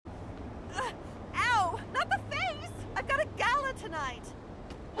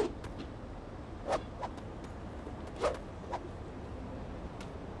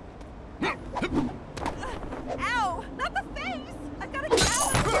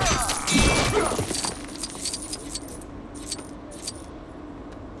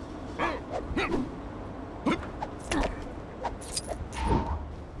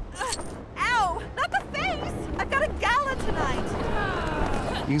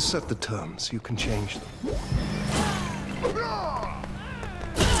You set the terms, you can change them.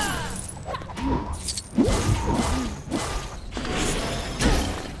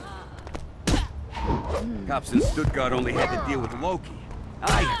 Cops in Stuttgart only had to deal with Loki.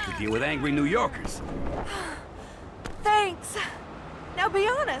 I have to deal with angry New Yorkers. Thanks. Now be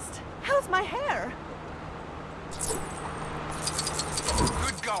honest, how's my hair?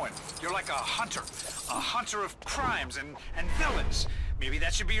 Good going. You're like a hunter of crimes and villains. Maybe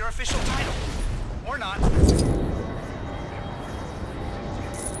that should be your official title. Or not.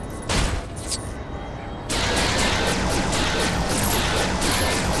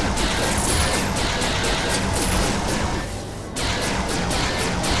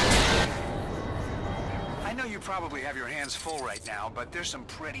 I know you probably have your hands full right now, but there's some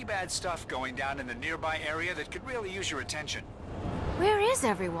pretty bad stuff going down in the nearby area that could really use your attention. Where is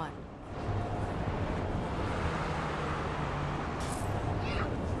everyone?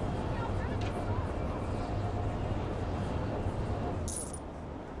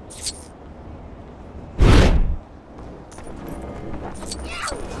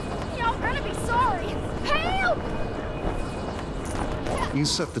 Y'all gonna be sorry! Help! You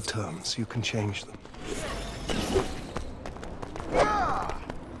set the terms, you can change them.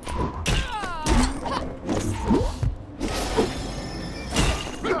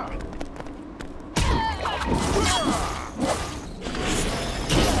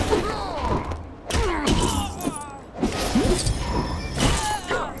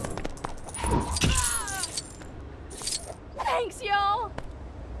 Thanks, y'all!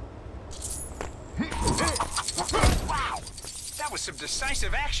 Wow! That was some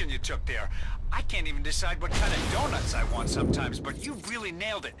decisive action you took there. I can't even decide what kind of donuts I want sometimes, but you really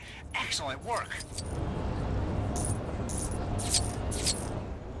nailed it. Excellent work.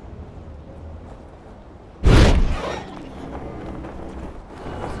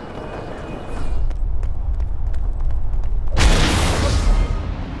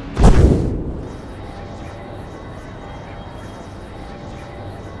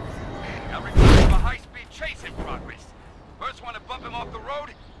 Chase in progress. First one to bump him off the road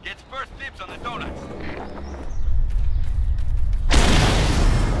gets first dibs on the donuts.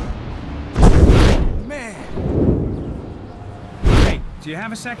 Man! Hey, do you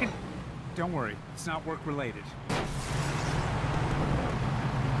have a second? Don't worry, it's not work-related.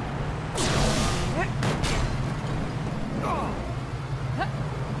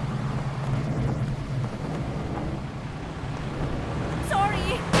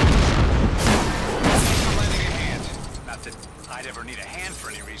 Sorry! Not that I'd ever need a hand for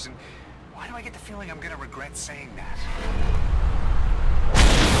any reason. Why do I get the feeling I'm gonna regret saying that?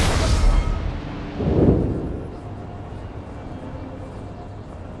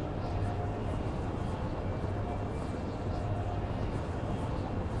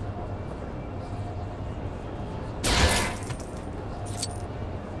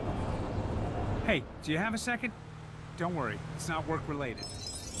 Hey, do you have a second? Don't worry, it's not work-related.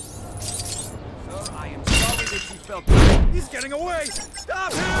 Sir, I am sorry that you felt... He's getting away!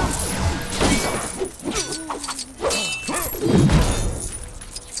 Stop him!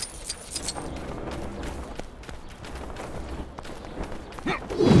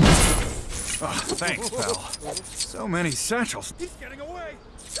 Oh, thanks, pal. So many satchels. He's getting away!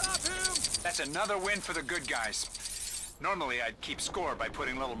 Stop him! That's another win for the good guys. Normally, I'd keep score by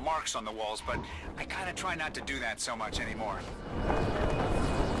putting little marks on the walls, but I kind of try not to do that so much anymore.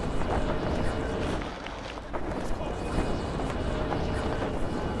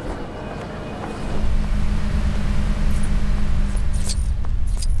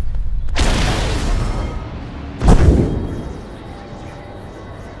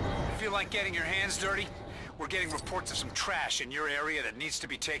 Feel like getting your hands dirty? We're getting reports of some trash in your area that needs to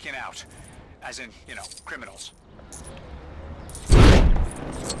be taken out. As in, you know, criminals.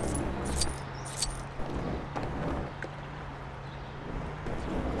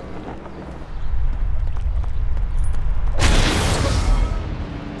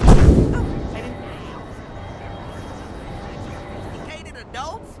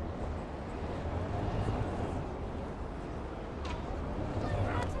 Adults?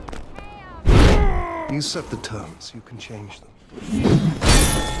 You set the terms, you can change them.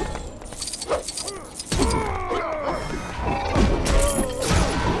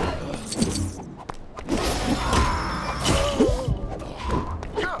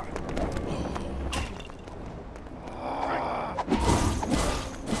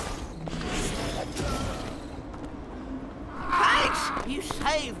 You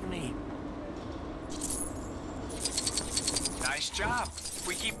saved me. Nice job. If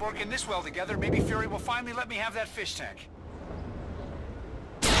we keep working this well together, maybe Fury will finally let me have that fish tank.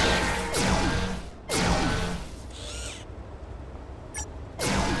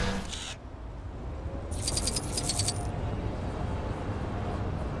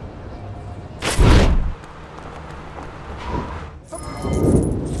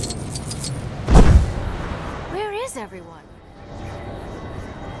 Thanks, everyone.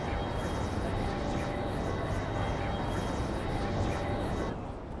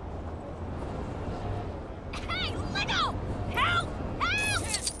 Hey, Lego! Help! Help!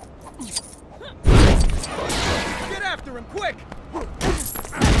 Get after him, quick!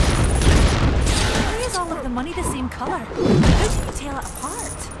 Why is all of the money the same color? How do you tell it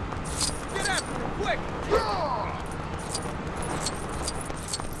apart? Get after him, quick!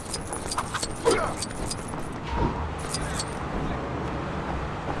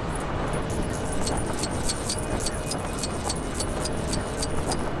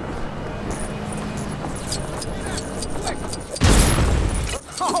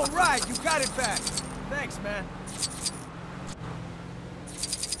 All right, you got it back. Thanks, man.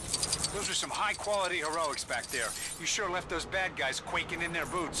 Those are some high-quality heroics back there. You sure left those bad guys quaking in their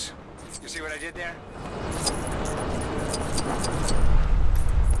boots. You see what I did there?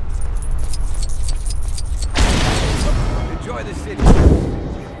 Enjoy the city.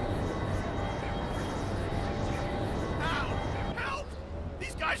 Ow! Help!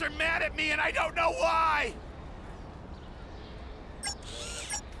 These guys are mad at me and I don't know why!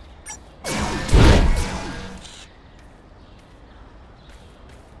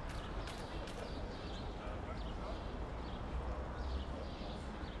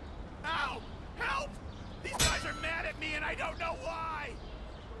 Ow! Help! These guys are mad at me and I don't know why!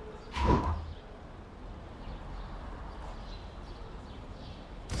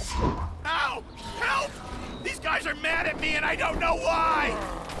 Ow! Help! These guys are mad at me and I don't know why!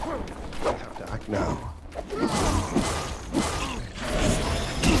 I have to act now.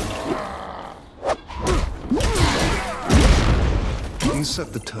 You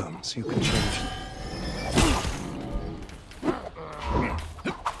set the terms, you can change them.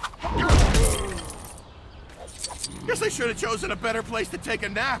 Guess I should have chosen a better place to take a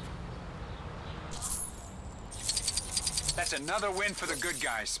nap. That's another win for the good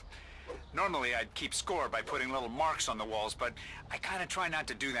guys. Normally, I'd keep score by putting little marks on the walls, but I kind of try not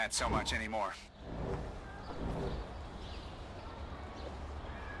to do that so much anymore.